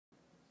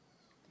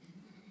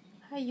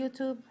Hi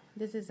YouTube,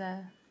 this is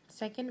a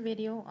second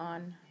video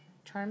on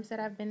charms that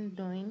I've been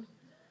doing.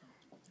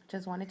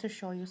 Just wanted to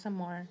show you some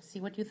more, see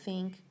what you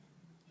think,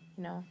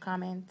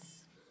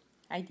 comments,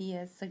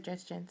 ideas,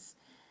 suggestions.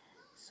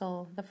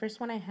 So the first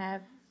one I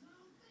have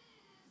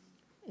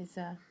is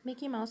a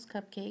Mickey Mouse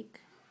cupcake.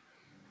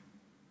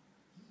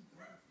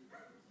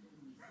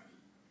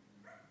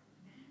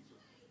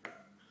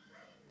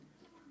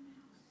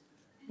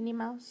 Minnie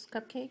Mouse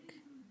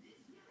cupcake.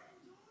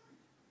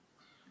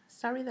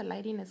 Sorry, the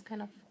lighting is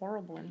kind of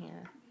horrible in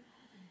here.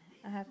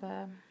 I have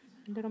a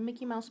little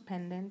Mickey Mouse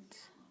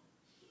pendant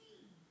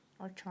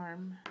or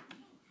charm.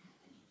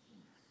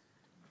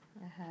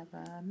 I have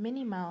a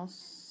Minnie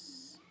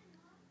Mouse.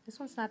 This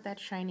one's not that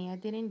shiny. I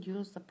didn't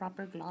use the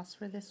proper gloss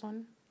for this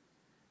one,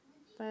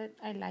 but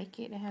I like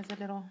it. It has a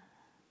little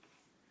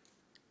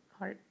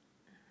heart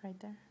right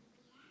there.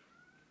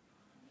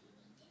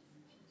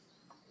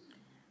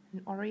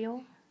 An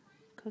Oreo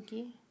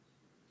cookie.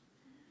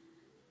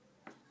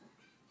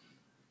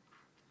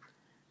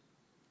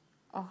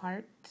 A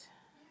heart.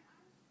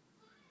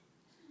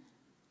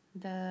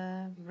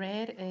 The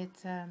red,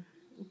 it's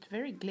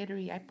very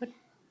glittery.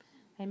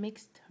 I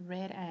mixed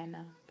red and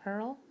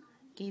pearl.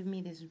 Gave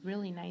me this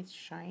really nice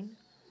shine.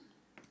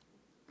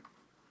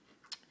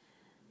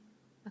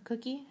 A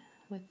cookie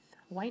with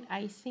white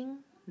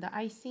icing. The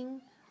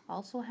icing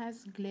also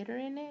has glitter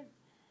in it.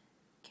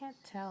 Can't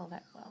tell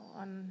that well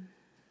on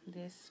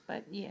this,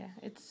 but yeah,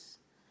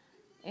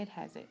 it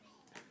has it.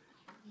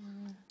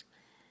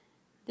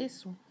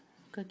 This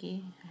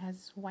cookie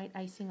has white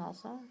icing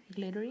also,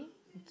 glittery.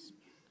 It's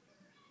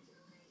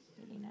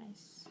really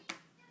nice.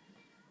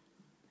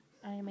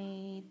 I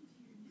made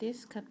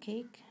this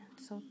cupcake.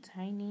 It's so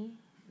tiny.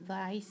 The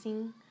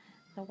icing,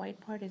 the white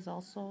part is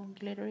also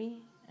glittery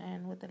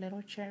and with a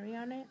little cherry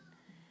on it.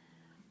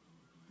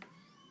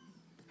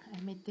 I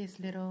made this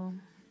little,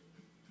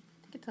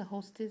 I think it's a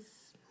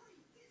Hostess.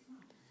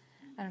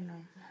 I don't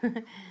know.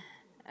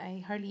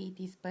 I hardly eat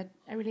these, but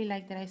I really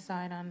liked that. I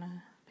saw it on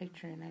a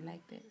picture and I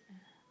liked it.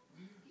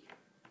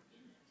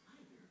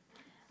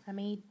 I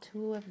made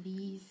 2 of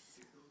these.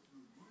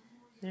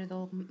 They're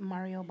the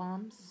Mario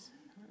bombs.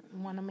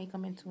 I want to make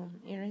them into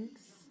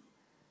earrings.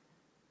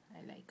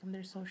 I like them.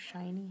 They're so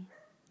shiny.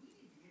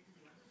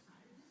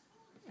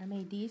 I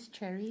made these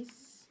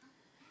cherries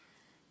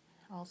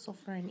also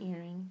for an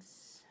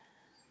earrings.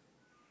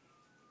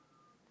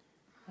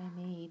 I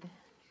made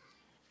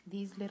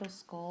these little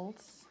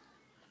skulls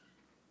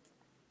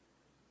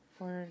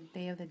for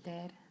Day of the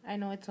Dead. I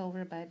know it's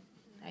over, but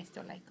I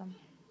still like them.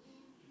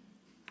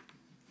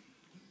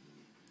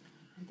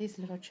 And this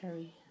little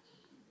cherry.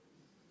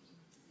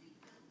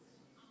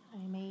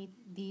 I made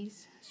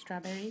these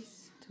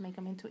strawberries to make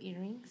them into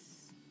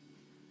earrings.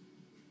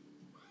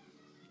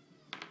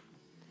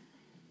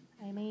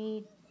 I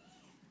made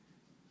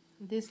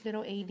this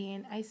little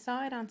alien. I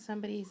saw it on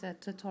somebody's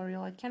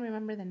tutorial. I can't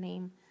remember the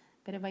name,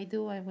 but if I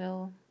do, I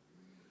will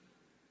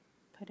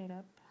put it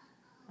up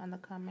on the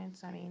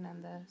comments.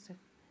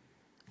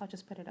 I'll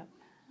just put it up.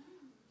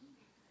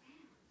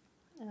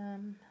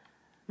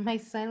 My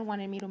son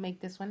wanted me to make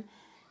this one.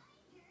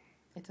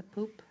 It's a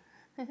poop.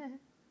 It's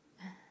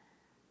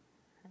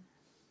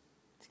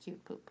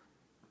cute poop.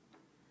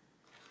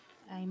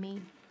 I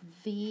made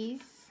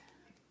these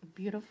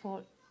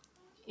beautiful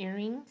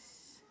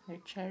earrings. They're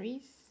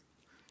cherries.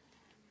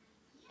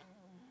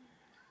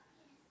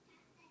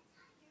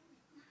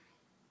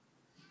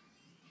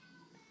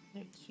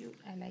 They're cute.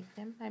 I like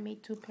them. I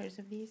made 2 pairs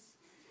of these.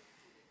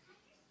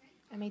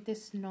 I made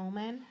this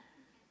snowman.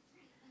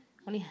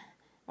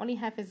 Only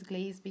half is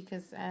glazed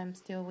because I'm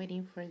still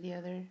waiting for the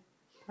other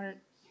part.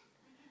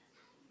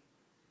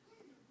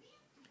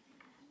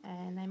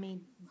 And I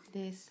made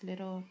this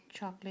little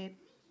chocolate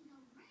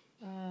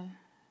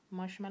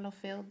marshmallow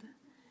filled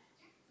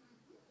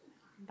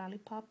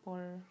lollipop,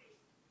 or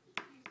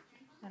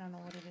I don't know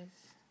what it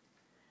is,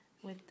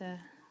 with the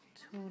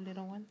 2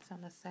 little ones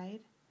on the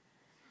side.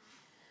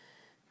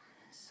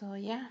 So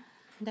yeah,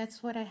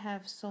 that's what I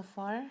have so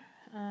far.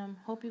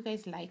 Hope you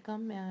guys like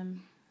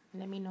them.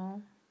 Let me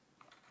know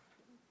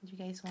if you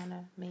guys want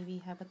to maybe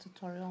have a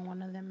tutorial on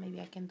one of them. Maybe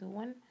I can do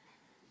one.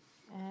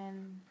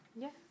 And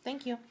yeah,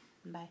 thank you.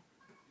 Bye.